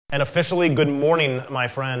And officially, good morning, my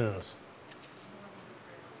friends.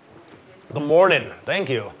 Good morning. Thank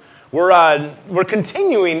you. We're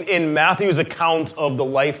continuing in Matthew's account of the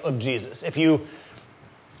life of Jesus. If you've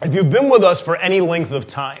been with us for any length of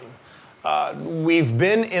time, we've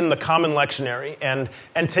been in the Common Lectionary, and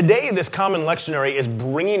today this Common Lectionary is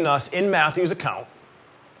bringing us, in Matthew's account,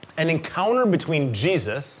 an encounter between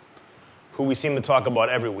Jesus, who we seem to talk about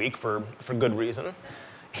every week for good reason,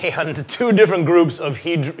 and two different groups of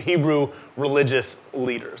Hebrew religious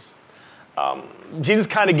leaders. Jesus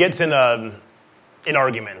kind of gets in an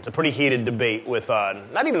argument, a pretty heated debate with,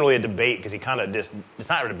 not even really a debate, because he kind of just, it's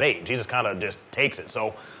not a debate, Jesus kind of just takes it.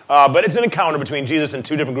 So, but it's an encounter between Jesus and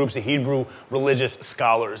two different groups of Hebrew religious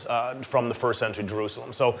scholars from the first century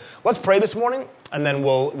Jerusalem. So let's pray this morning, and then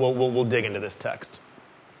we'll dig into this text.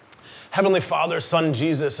 Heavenly Father, Son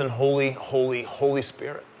Jesus, and Holy, Holy, Holy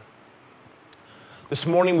Spirit, this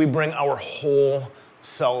morning we bring our whole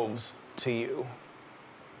selves to you.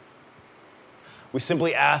 We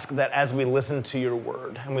simply ask that as we listen to your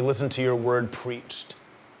word, and we listen to your word preached,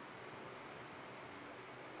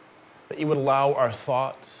 that you would allow our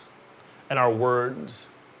thoughts and our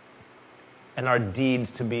words and our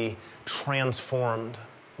deeds to be transformed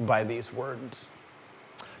by these words.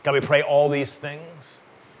 God, we pray all these things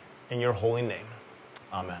in your holy name.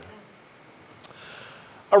 Amen.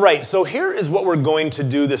 All right, so here is what we're going to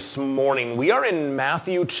do this morning. We are in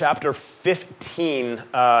Matthew chapter 15,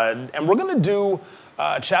 and we're going to do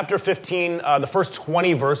chapter 15, the first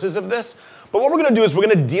 20 verses of this. But what we're going to do is we're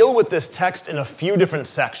going to deal with this text in a few different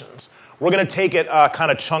sections. We're going to take it kind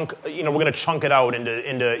of chunk, we're going to chunk it out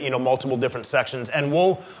into multiple different sections, and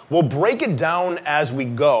we'll break it down as we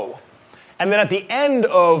go. And then at the end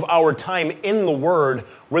of our time in the Word,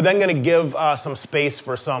 we're then going to give some space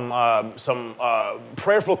for some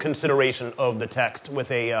prayerful consideration of the text with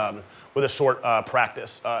a short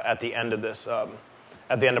practice at the end of this,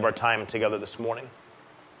 at the end of our time together this morning.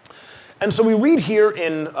 And so we read here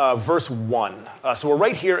in verse 1. So we're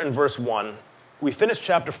right here in verse 1. We finished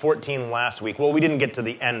chapter 14 last week. Well, we didn't get to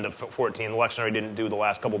the end of 14. The lectionary didn't do the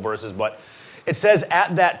last couple verses, but it says,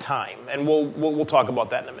 at that time, and we'll talk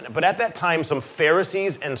about that in a minute, but at that time some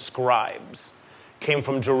Pharisees and scribes came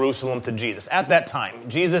from Jerusalem to Jesus. At that time,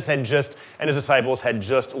 Jesus and his disciples had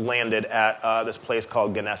just landed at this place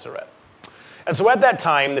called Gennesaret. And so at that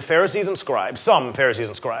time, some Pharisees and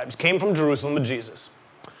scribes, came from Jerusalem to Jesus.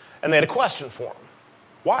 And they had a question for him.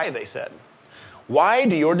 Why, they said, why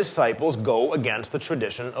do your disciples go against the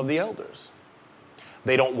tradition of the elders?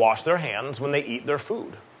 They don't wash their hands when they eat their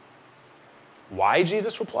food. Why,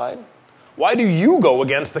 Jesus replied? Why do you go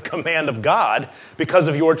against the command of God because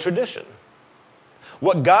of your tradition?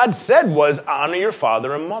 What God said was, honor your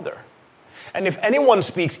father and mother. And if anyone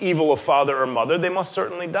speaks evil of father or mother, they must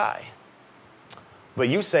certainly die. But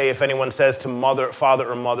you say, if anyone says to father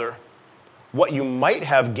or mother, what you might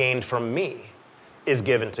have gained from me is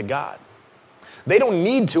given to God. They don't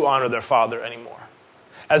need to honor their father anymore.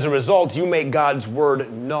 As a result, you make God's word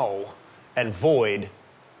null and void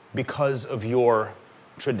because of your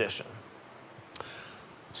tradition.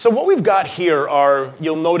 So what we've got here are,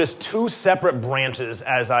 you'll notice, two separate branches,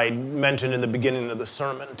 as I mentioned in the beginning of the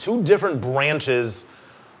sermon. Two different branches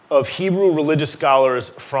of Hebrew religious scholars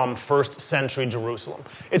from first century Jerusalem.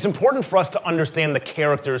 It's important for us to understand the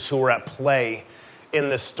characters who are at play in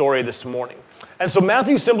this story this morning. And so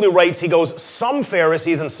Matthew simply writes, he goes, some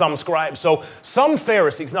Pharisees and some scribes. So some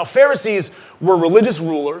Pharisees. Now Pharisees were religious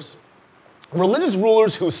rulers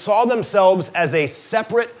who saw themselves as a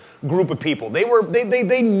separate group of people. They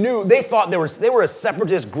thought they were a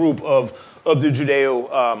separatist group of the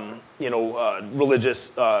Judeo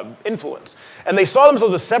religious influence. And they saw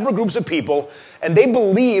themselves as separate groups of people, and they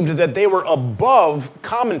believed that they were above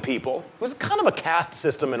common people. It was kind of a caste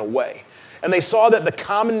system in a way. And they saw that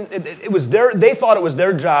they thought it was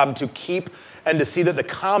their job to keep and to see that the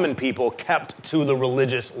common people kept to the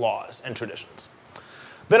religious laws and traditions.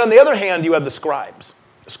 Then on the other hand, you have the scribes.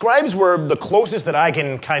 Scribes were the closest that I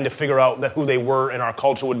can kind of figure out that who they were in our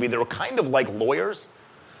culture would be. They were kind of like lawyers.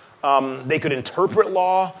 They could interpret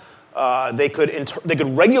law. They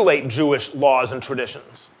could regulate Jewish laws and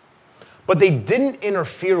traditions. But they didn't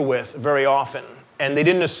interfere with very often, and they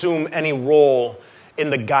didn't assume any role in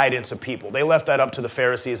the guidance of people. They left that up to the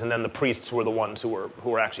Pharisees, and then the priests were the ones who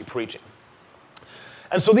were actually preaching.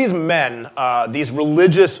 And so these men, these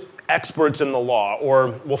religious experts in the law,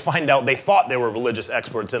 or we'll find out they thought they were religious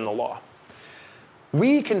experts in the law,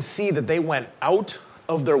 we can see that they went out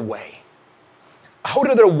of their way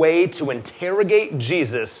to interrogate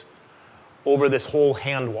Jesus over this whole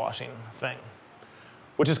hand-washing thing.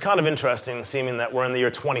 which is kind of interesting, seeming that we're in the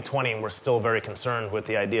year 2020 and we're still very concerned with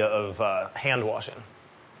the idea of hand washing.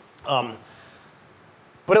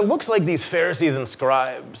 But it looks like these Pharisees and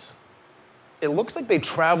scribes, it looks like they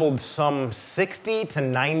traveled some 60 to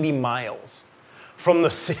 90 miles from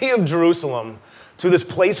the city of Jerusalem to this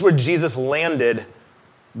place where Jesus landed,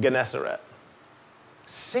 Gennesaret.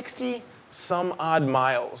 60 some odd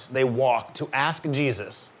miles they walked to ask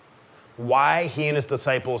Jesus why he and his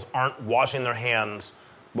disciples aren't washing their hands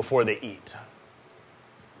before they eat.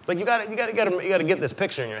 Like you got to get this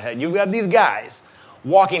picture in your head. You have these guys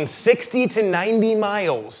walking 60 to 90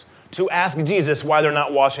 miles to ask Jesus why they're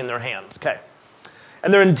not washing their hands. Okay.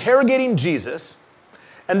 And they're interrogating Jesus,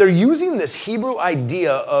 and they're using this Hebrew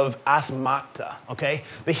idea of asmakta, okay?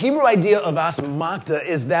 The Hebrew idea of asmakta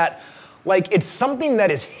is that, like, it's something that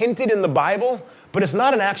is hinted in the Bible, but it's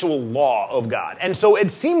not an actual law of God. And so it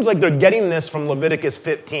seems like they're getting this from Leviticus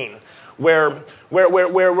 15, where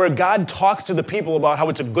God talks to the people about how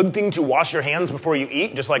it's a good thing to wash your hands before you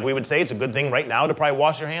eat, just like we would say it's a good thing right now to probably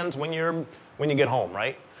wash your hands when you get home,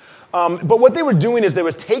 right? But what they were doing is they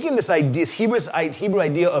was taking this idea, this Hebrew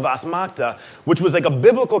idea of asmakta, which was like a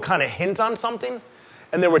biblical kind of hint on something,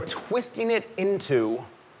 and they were twisting it into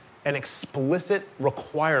an explicit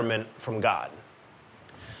requirement from God.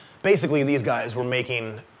 Basically, these guys were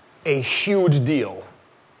making a huge deal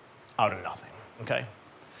out of nothing, okay?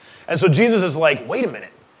 And so Jesus is like, wait a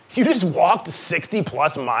minute, you just walked 60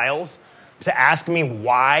 plus miles to ask me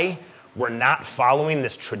why we're not following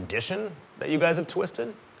this tradition that you guys have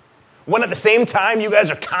twisted? When at the same time you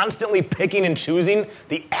guys are constantly picking and choosing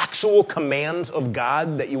the actual commands of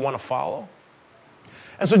God that you want to follow?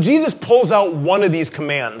 And so Jesus pulls out one of these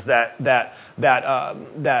commands that God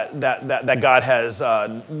has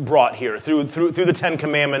brought here through the Ten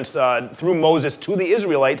Commandments, through Moses to the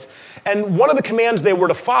Israelites. And one of the commands they were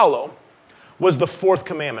to follow was the fourth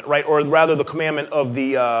commandment, right? Or rather the commandment of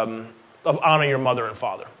honor your mother and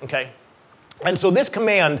father, okay? And so this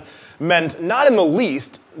command meant not in the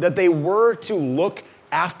least that they were to look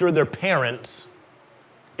after their parents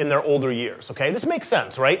in their older years, okay? This makes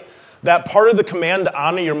sense, right? That part of the command to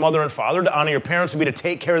honor your mother and father, to honor your parents, would be to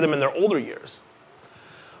take care of them in their older years.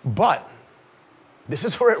 But this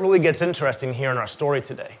is where it really gets interesting here in our story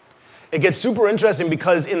today. It gets super interesting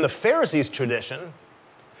because in the Pharisees' tradition,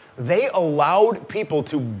 they allowed people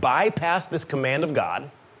to bypass this command of God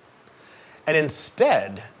and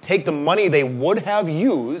instead take the money they would have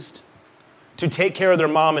used to take care of their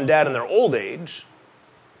mom and dad in their old age,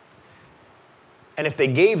 and if they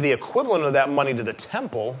gave the equivalent of that money to the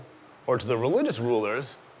temple or to the religious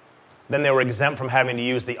rulers, then they were exempt from having to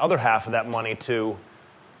use the other half of that money to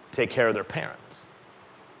take care of their parents.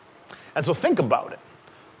 And so think about it.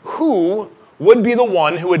 Who would be the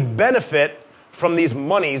one who would benefit from these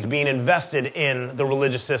monies being invested in the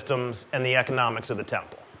religious systems and the economics of the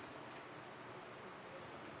temple?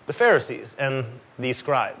 The Pharisees and the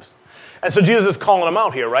scribes. And so Jesus is calling them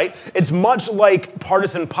out here, right? It's much like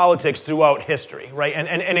partisan politics throughout history, right?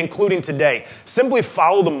 And including today. Simply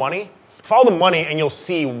follow the money. Follow the money and you'll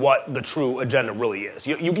see what the true agenda really is.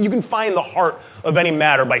 You can find the heart of any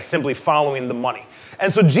matter by simply following the money.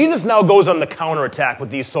 And so Jesus now goes on the counterattack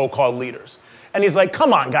with these so-called leaders. And he's like,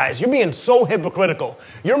 come on, guys, you're being so hypocritical.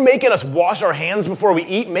 You're making us wash our hands before we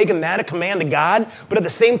eat, making that a command to God, but at the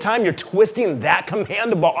same time, you're twisting that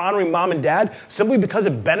command about honoring mom and dad simply because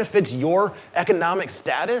it benefits your economic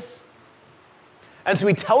status? And so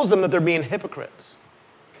he tells them that they're being hypocrites.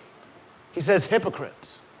 He says,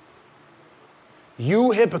 hypocrites.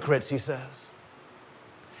 You hypocrites, he says.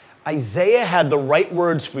 Isaiah had the right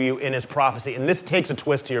words for you in his prophecy. And this takes a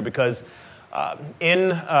twist here because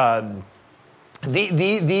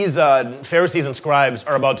these Pharisees and scribes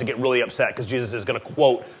are about to get really upset because Jesus is going to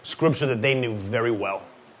quote scripture that they knew very well.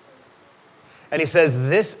 And he says,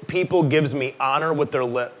 this people gives me honor with their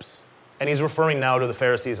lips. And he's referring now to the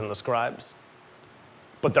Pharisees and the scribes.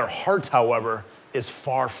 But their heart, however, is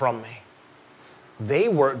far from me. The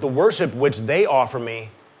worship which they offer me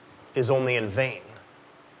is only in vain,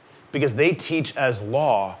 because they teach as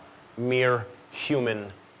law mere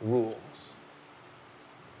human rules.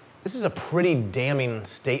 This is a pretty damning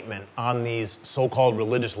statement on these so-called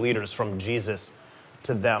religious leaders from Jesus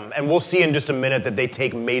to them. And we'll see in just a minute that they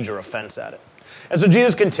take major offense at it. And so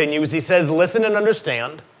Jesus continues. He says, listen and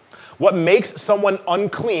understand. What makes someone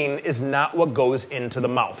unclean is not what goes into the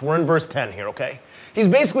mouth. We're in verse 10 here, okay? He's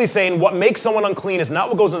basically saying what makes someone unclean is not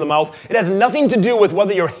what goes into the mouth. It has nothing to do with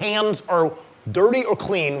whether your hands are dirty or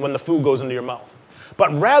clean when the food goes into your mouth.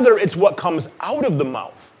 But rather, it's what comes out of the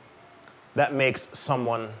mouth that makes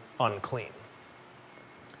someone unclean.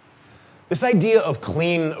 This idea of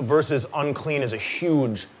clean versus unclean is a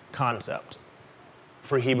huge concept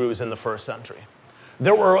for Hebrews in the first century.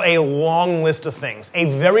 There were a long list of things, a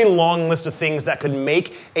very long list of things that could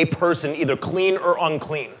make a person either clean or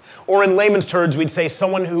unclean. Or in layman's terms, we'd say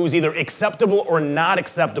someone who's either acceptable or not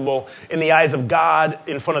acceptable in the eyes of God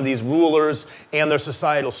in front of these rulers and their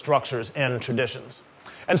societal structures and traditions.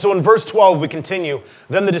 And so in verse 12, we continue,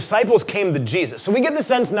 then the disciples came to Jesus. So we get the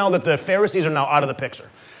sense now that the Pharisees are now out of the picture.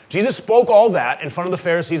 Jesus spoke all that in front of the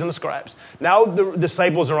Pharisees and the scribes. Now the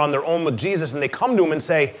disciples are on their own with Jesus, and they come to him and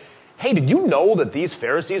say, hey, did you know that these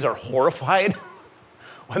Pharisees are horrified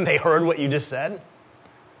when they heard what you just said?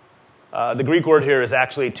 The Greek word here is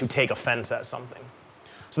actually to take offense at something.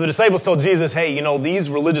 So the disciples told Jesus, hey, these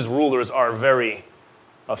religious rulers are very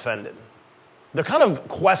offended. They're kind of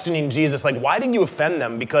questioning Jesus, like, why did you offend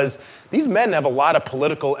them? Because these men have a lot of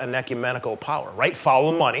political and ecumenical power, right?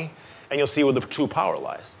 Follow the money, and you'll see where the true power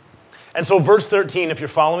lies. And so verse 13, if you're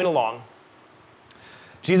following along,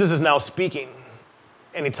 Jesus is now speaking,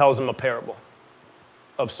 and he tells them a parable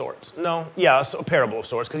of sorts. A parable of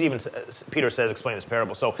sorts, because even Peter says, explain this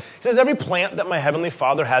parable. So he says, every plant that my heavenly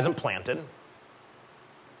Father hasn't planted,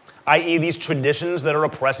 i.e. these traditions that are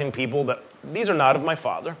oppressing people, these are not of my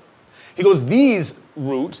Father. He goes, these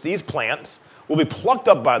roots, these plants, will be plucked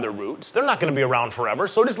up by their roots. They're not going to be around forever,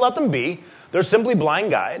 so just let them be. They're simply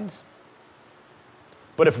blind guides.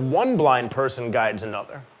 But if one blind person guides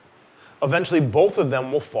another, eventually both of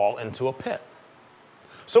them will fall into a pit.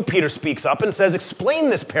 So Peter speaks up and says, explain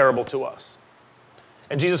this parable to us.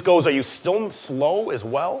 And Jesus goes, are you still slow as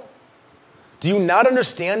well? Do you not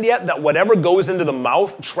understand yet that whatever goes into the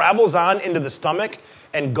mouth travels on into the stomach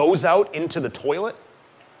and goes out into the toilet?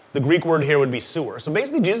 The Greek word here would be sewer. So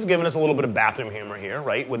basically, Jesus is giving us a little bit of bathroom humor here,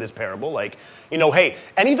 right, with his parable. Like, hey,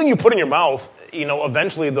 anything you put in your mouth,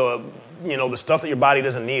 eventually the stuff that your body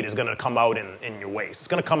doesn't need is going to come out in your waste. It's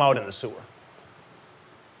going to come out in the sewer.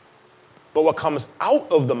 But what comes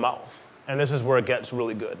out of the mouth, and this is where it gets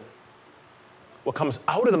really good, what comes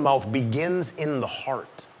out of the mouth begins in the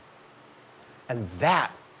heart. And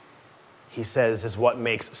that, he says, is what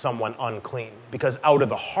makes someone unclean. Because out of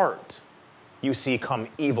the heart, you see come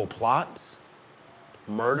evil plots,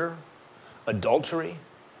 murder, adultery,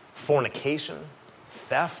 fornication,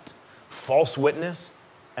 theft, false witness,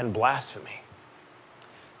 and blasphemy.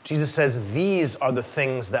 Jesus says these are the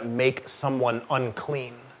things that make someone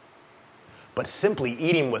unclean. But simply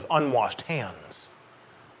eating with unwashed hands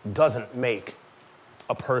doesn't make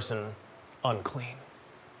a person unclean.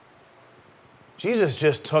 Jesus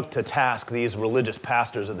just took to task these religious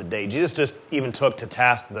pastors of the day. Jesus just even took to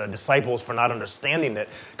task the disciples for not understanding it.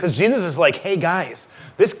 Because Jesus is like, hey guys,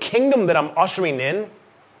 this kingdom that I'm ushering in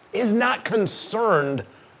is not concerned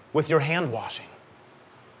with your hand washing.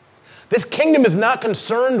 This kingdom is not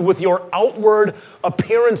concerned with your outward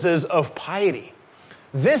appearances of piety.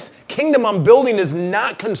 This kingdom I'm building is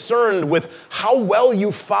not concerned with how well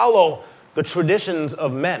you follow the traditions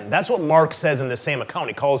of men. That's what Mark says in the same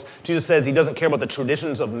account. Jesus says he doesn't care about the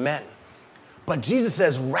traditions of men. But Jesus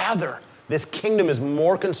says, rather, this kingdom is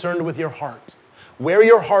more concerned with your heart. Where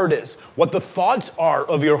your heart is, what the thoughts are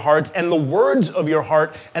of your heart, and the words of your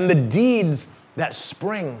heart, and the deeds that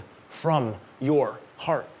spring from your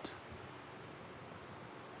heart.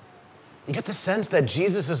 You get the sense that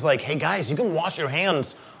Jesus is like, hey guys, you can wash your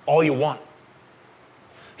hands all you want.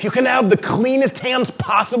 You can have the cleanest hands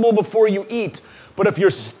possible before you eat, but if you're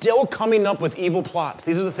still coming up with evil plots,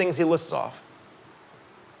 these are the things he lists off.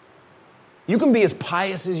 You can be as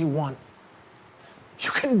pious as you want. You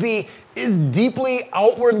can be as deeply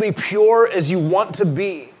outwardly pure as you want to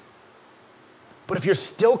be. But if you're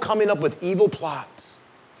still coming up with evil plots,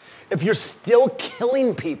 if you're still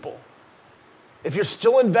killing people, if you're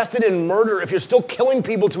still invested in murder, if you're still killing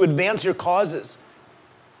people to advance your causes,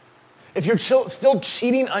 if you're still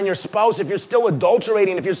cheating on your spouse, if you're still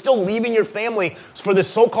adulterating, if you're still leaving your family for this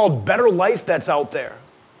so-called better life that's out there,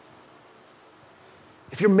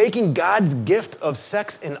 if you're making God's gift of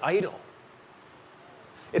sex an idol,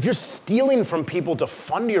 if you're stealing from people to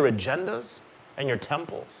fund your agendas and your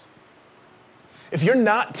temples, if you're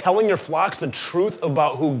not telling your flocks the truth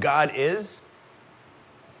about who God is,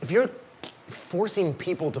 if you're forcing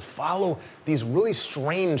people to follow these really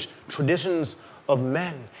strange traditions of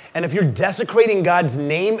men, and if you're desecrating God's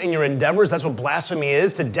name in your endeavors, that's what blasphemy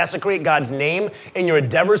is, to desecrate God's name in your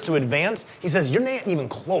endeavors to advance, he says, you're not even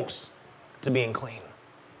close to being clean.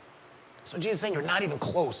 So Jesus is saying you're not even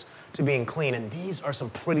close to being clean, and these are some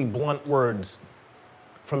pretty blunt words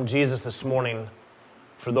from Jesus this morning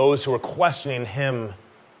for those who are questioning him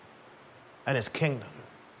and his kingdom.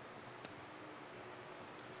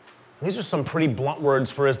 These are some pretty blunt words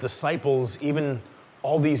for his disciples, even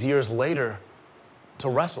all these years later, to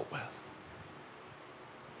wrestle with.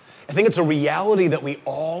 I think it's a reality that we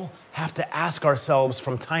all have to ask ourselves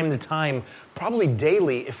from time to time, probably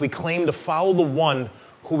daily, if we claim to follow the one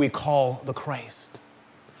who we call the Christ.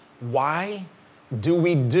 Why do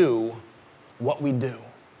we do what we do?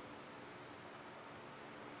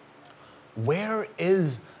 Where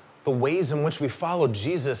is the ways in which we follow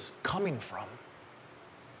Jesus coming from?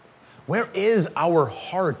 Where is our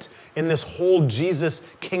heart in this whole Jesus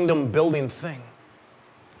kingdom building thing?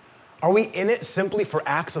 Are we in it simply for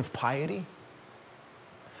acts of piety?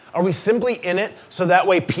 Are we simply in it so that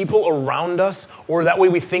way people around us, or that way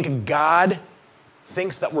we think God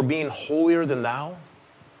thinks that we're being holier than thou?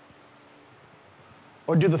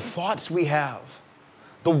 Or do the thoughts we have,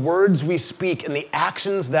 the words we speak, and the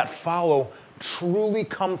actions that follow truly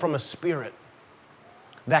come from a spirit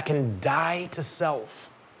that can die to self,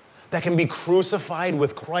 that can be crucified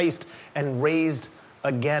with Christ and raised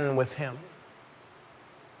again with him?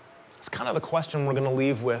 It's kind of the question we're going to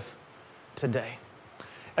leave with today.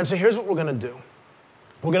 And so here's what we're going to do.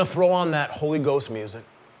 We're going to throw on that Holy Ghost music.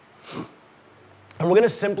 And we're going to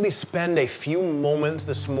simply spend a few moments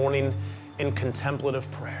this morning in contemplative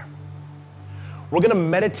prayer. We're going to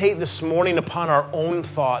meditate this morning upon our own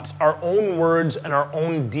thoughts, our own words, and our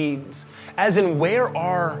own deeds. As in, where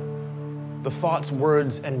are the thoughts,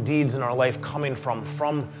 words, and deeds in our life coming from?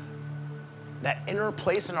 From that inner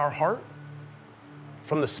place in our heart?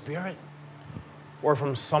 From the Spirit? Or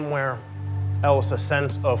from somewhere else, a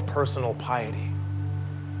sense of personal piety?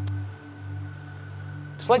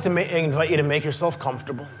 Just like to invite you to make yourself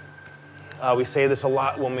comfortable. We say this a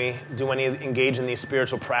lot when we engage in these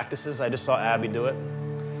spiritual practices. I just saw Abby do it.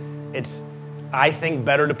 It's, I think,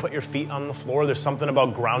 better to put your feet on the floor. There's something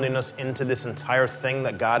about grounding us into this entire thing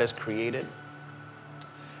that God has created.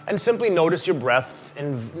 And simply notice your breath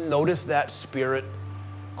and notice that Spirit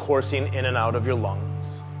coursing in and out of your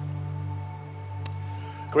lungs.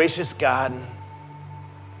 Gracious God,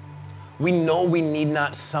 we know we need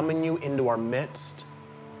not summon you into our midst,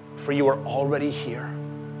 for you are already here.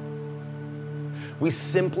 We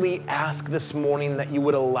simply ask this morning that you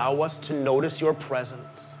would allow us to notice your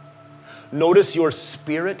presence. Notice your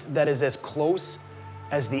Spirit that is as close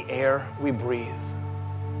as the air we breathe.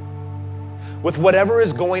 With whatever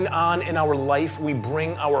is going on in our life, we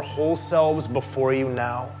bring our whole selves before you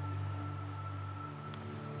now.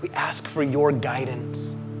 We ask for your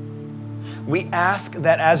guidance. We ask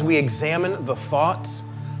that as we examine the thoughts,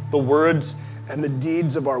 the words, and the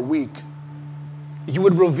deeds of our week, you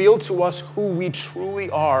would reveal to us who we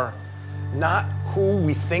truly are, not who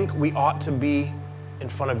we think we ought to be in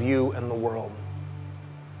front of you and the world.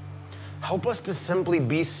 Help us to simply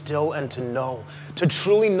be still and to know, to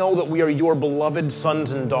truly know that we are your beloved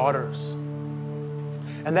sons and daughters,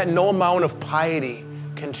 and that no amount of piety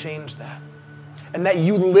can change that, and that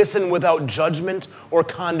you listen without judgment or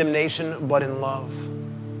condemnation, but in love.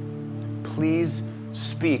 Please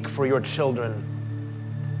speak, for your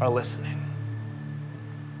children are listening.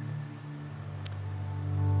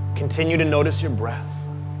 Continue to notice your breath.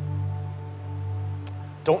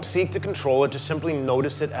 Don't seek to control it. Just simply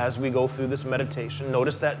notice it as we go through this meditation.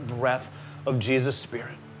 Notice that breath of Jesus'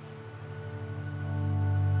 Spirit.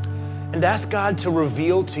 And ask God to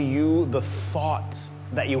reveal to you the thoughts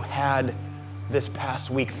that you had this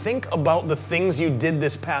past week. Think about the things you did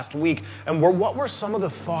this past week, and what were some of the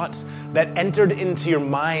thoughts that entered into your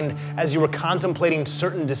mind as you were contemplating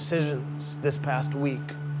certain decisions this past week?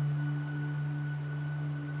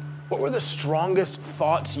 What were the strongest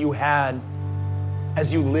thoughts you had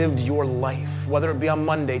as you lived your life, whether it be on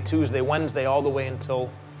Monday, Tuesday, Wednesday, all the way until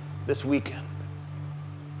this weekend?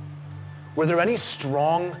 Were there any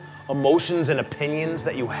strong emotions and opinions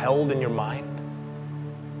that you held in your mind?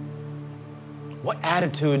 What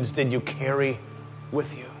attitudes did you carry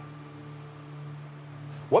with you?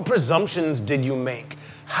 What presumptions did you make?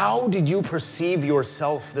 How did you perceive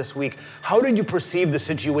yourself this week? How did you perceive the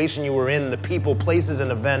situation you were in, the people, places, and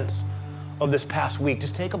events of this past week?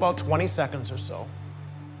 Just take about 20 seconds or so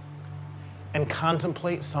and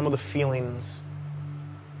contemplate some of the feelings,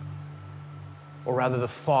 or rather the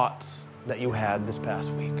thoughts that you had this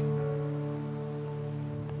past week.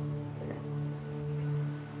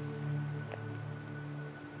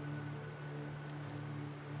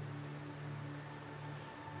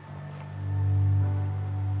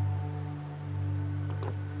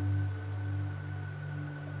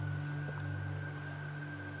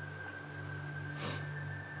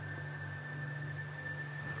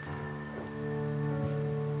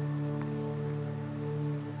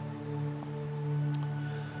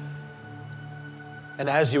 And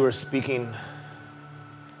as you were speaking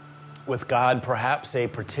with God, perhaps a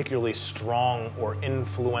particularly strong or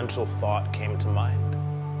influential thought came to mind.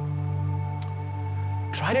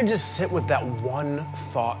 Try to just sit with that one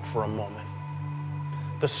thought for a moment.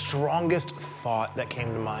 The strongest thought that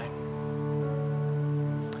came to mind.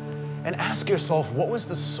 And ask yourself, what was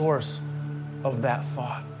the source of that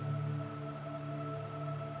thought?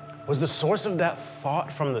 Was the source of that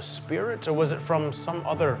thought from the Spirit, or was it from some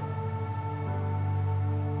other?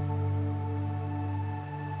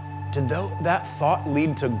 Did that thought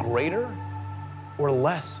lead to greater or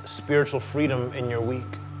less spiritual freedom in your week?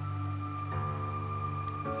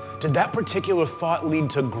 Did that particular thought lead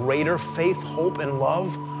to greater faith, hope, and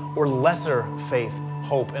love, or lesser faith,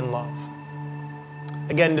 hope, and love?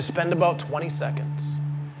 Again, to spend about 20 seconds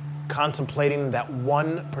contemplating that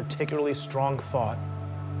one particularly strong thought,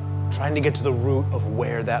 trying to get to the root of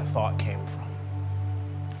where that thought came from.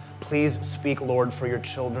 Please speak, Lord, for your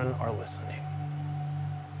children are listening.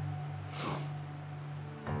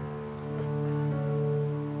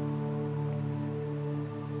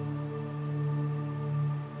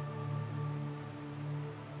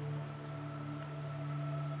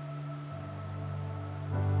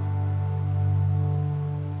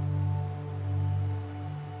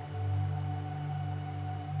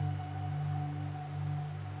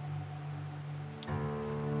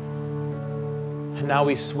 And now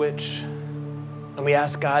we switch and we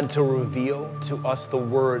ask God to reveal to us the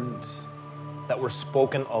words that were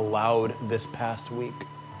spoken aloud this past week.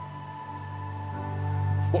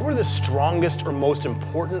 What were the strongest or most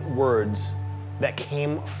important words that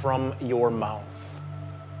came from your mouth?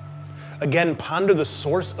 Again, ponder the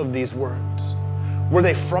source of these words. Were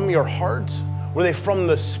they from your heart? Were they from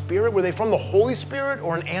the Spirit? Were they from the Holy Spirit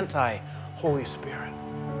or an anti-Holy Spirit?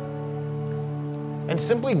 And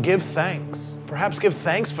simply give thanks. Perhaps give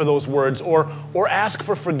thanks for those words or ask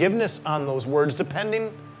for forgiveness on those words,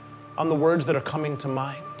 depending on the words that are coming to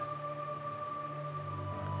mind.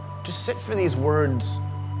 Just sit for these words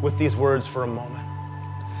with these words for a moment.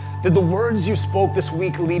 Did the words you spoke this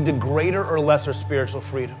week lead to greater or lesser spiritual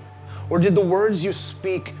freedom? Or did the words you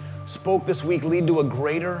spoke this week lead to a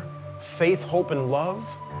greater faith, hope, and love,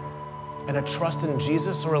 and a trust in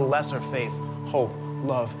Jesus, or a lesser faith, hope,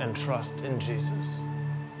 love, and trust in Jesus?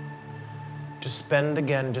 Just spend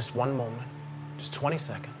again just one moment, just 20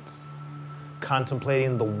 seconds,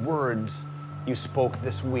 contemplating the words you spoke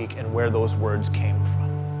this week and where those words came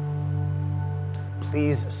from.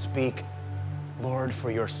 Please speak, Lord,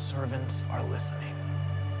 for your servants are listening.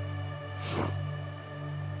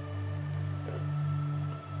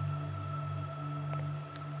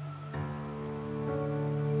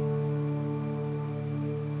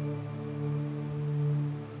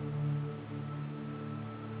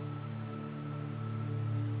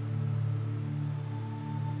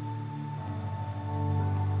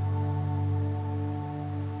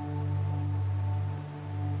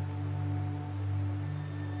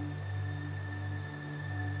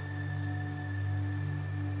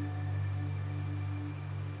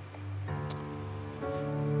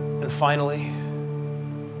 Finally,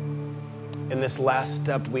 in this last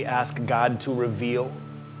step, we ask God to reveal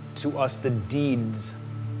to us the deeds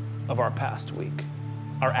of our past week,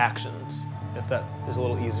 our actions, if that is a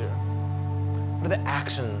little easier. What are the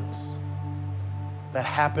actions that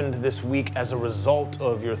happened this week as a result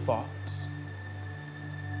of your thoughts?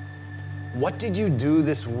 What did you do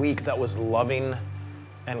this week that was loving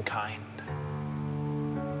and kind?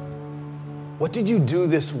 What did you do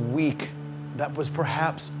this week that was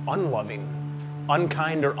perhaps unloving,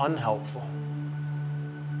 unkind, or unhelpful?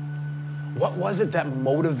 What was it that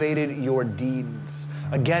motivated your deeds?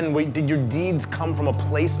 Again, did your deeds come from a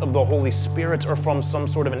place of the Holy Spirit or from some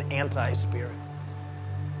sort of an anti-spirit?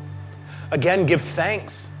 Again, give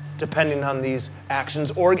thanks depending on these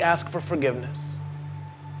actions, or ask for forgiveness.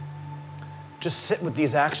 Just sit with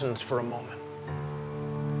these actions for a moment.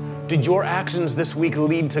 Did your actions this week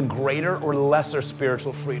lead to greater or lesser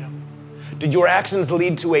spiritual freedom? Did your actions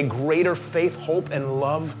lead to a greater faith, hope, and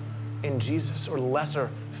love in Jesus, or lesser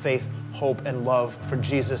faith, hope, and love for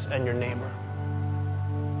Jesus and your neighbor?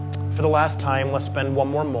 For the last time, let's spend one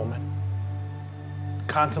more moment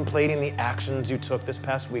contemplating the actions you took this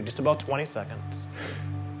past week, just about 20 seconds.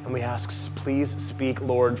 And we ask, please speak,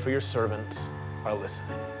 Lord, for your servants are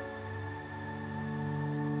listening.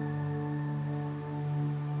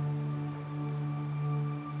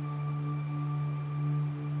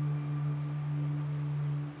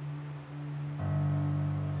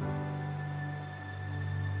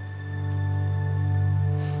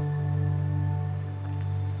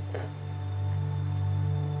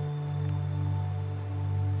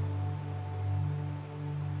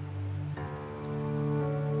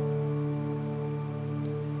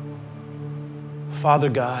 Father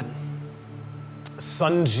God,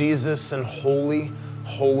 Son Jesus, and Holy,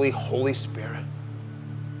 Holy, Holy Spirit,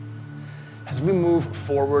 as we move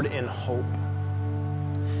forward in hope,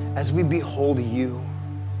 as we behold you,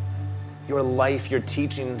 your life, your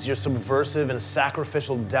teachings, your subversive and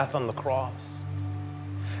sacrificial death on the cross,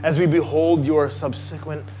 as we behold your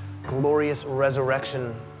subsequent glorious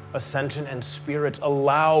resurrection, ascension, and spirit,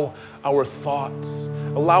 allow our thoughts,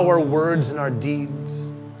 allow our words and our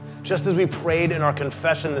deeds, just as we prayed in our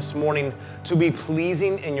confession this morning, to be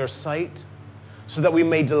pleasing in your sight, so that we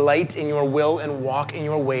may delight in your will and walk in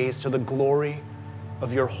your ways to the glory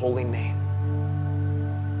of your holy name.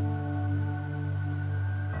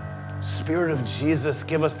 Spirit of Jesus,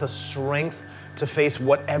 give us the strength to face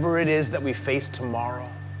whatever it is that we face tomorrow.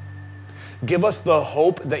 Give us the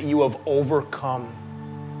hope that you have overcome,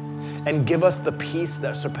 and give us the peace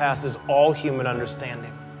that surpasses all human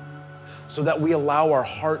understanding, so that we allow our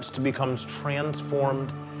hearts to become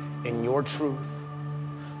transformed in your truth,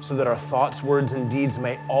 so that our thoughts, words, and deeds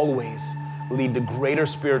may always lead to greater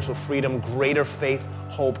spiritual freedom, greater faith,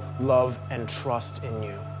 hope, love, and trust in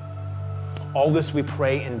you. All this we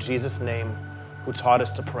pray in Jesus' name, who taught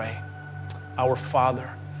us to pray. Our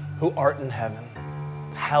Father, who art in heaven,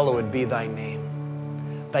 hallowed be thy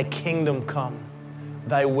name. Thy kingdom come,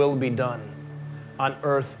 thy will be done, on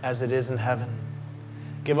earth as it is in heaven.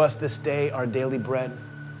 Give us this day our daily bread,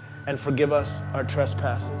 and forgive us our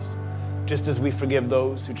trespasses, just as we forgive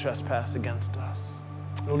those who trespass against us.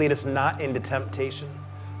 And lead us not into temptation,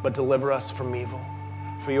 but deliver us from evil.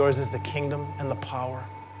 For yours is the kingdom and the power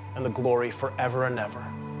and the glory forever and ever.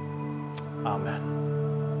 Amen.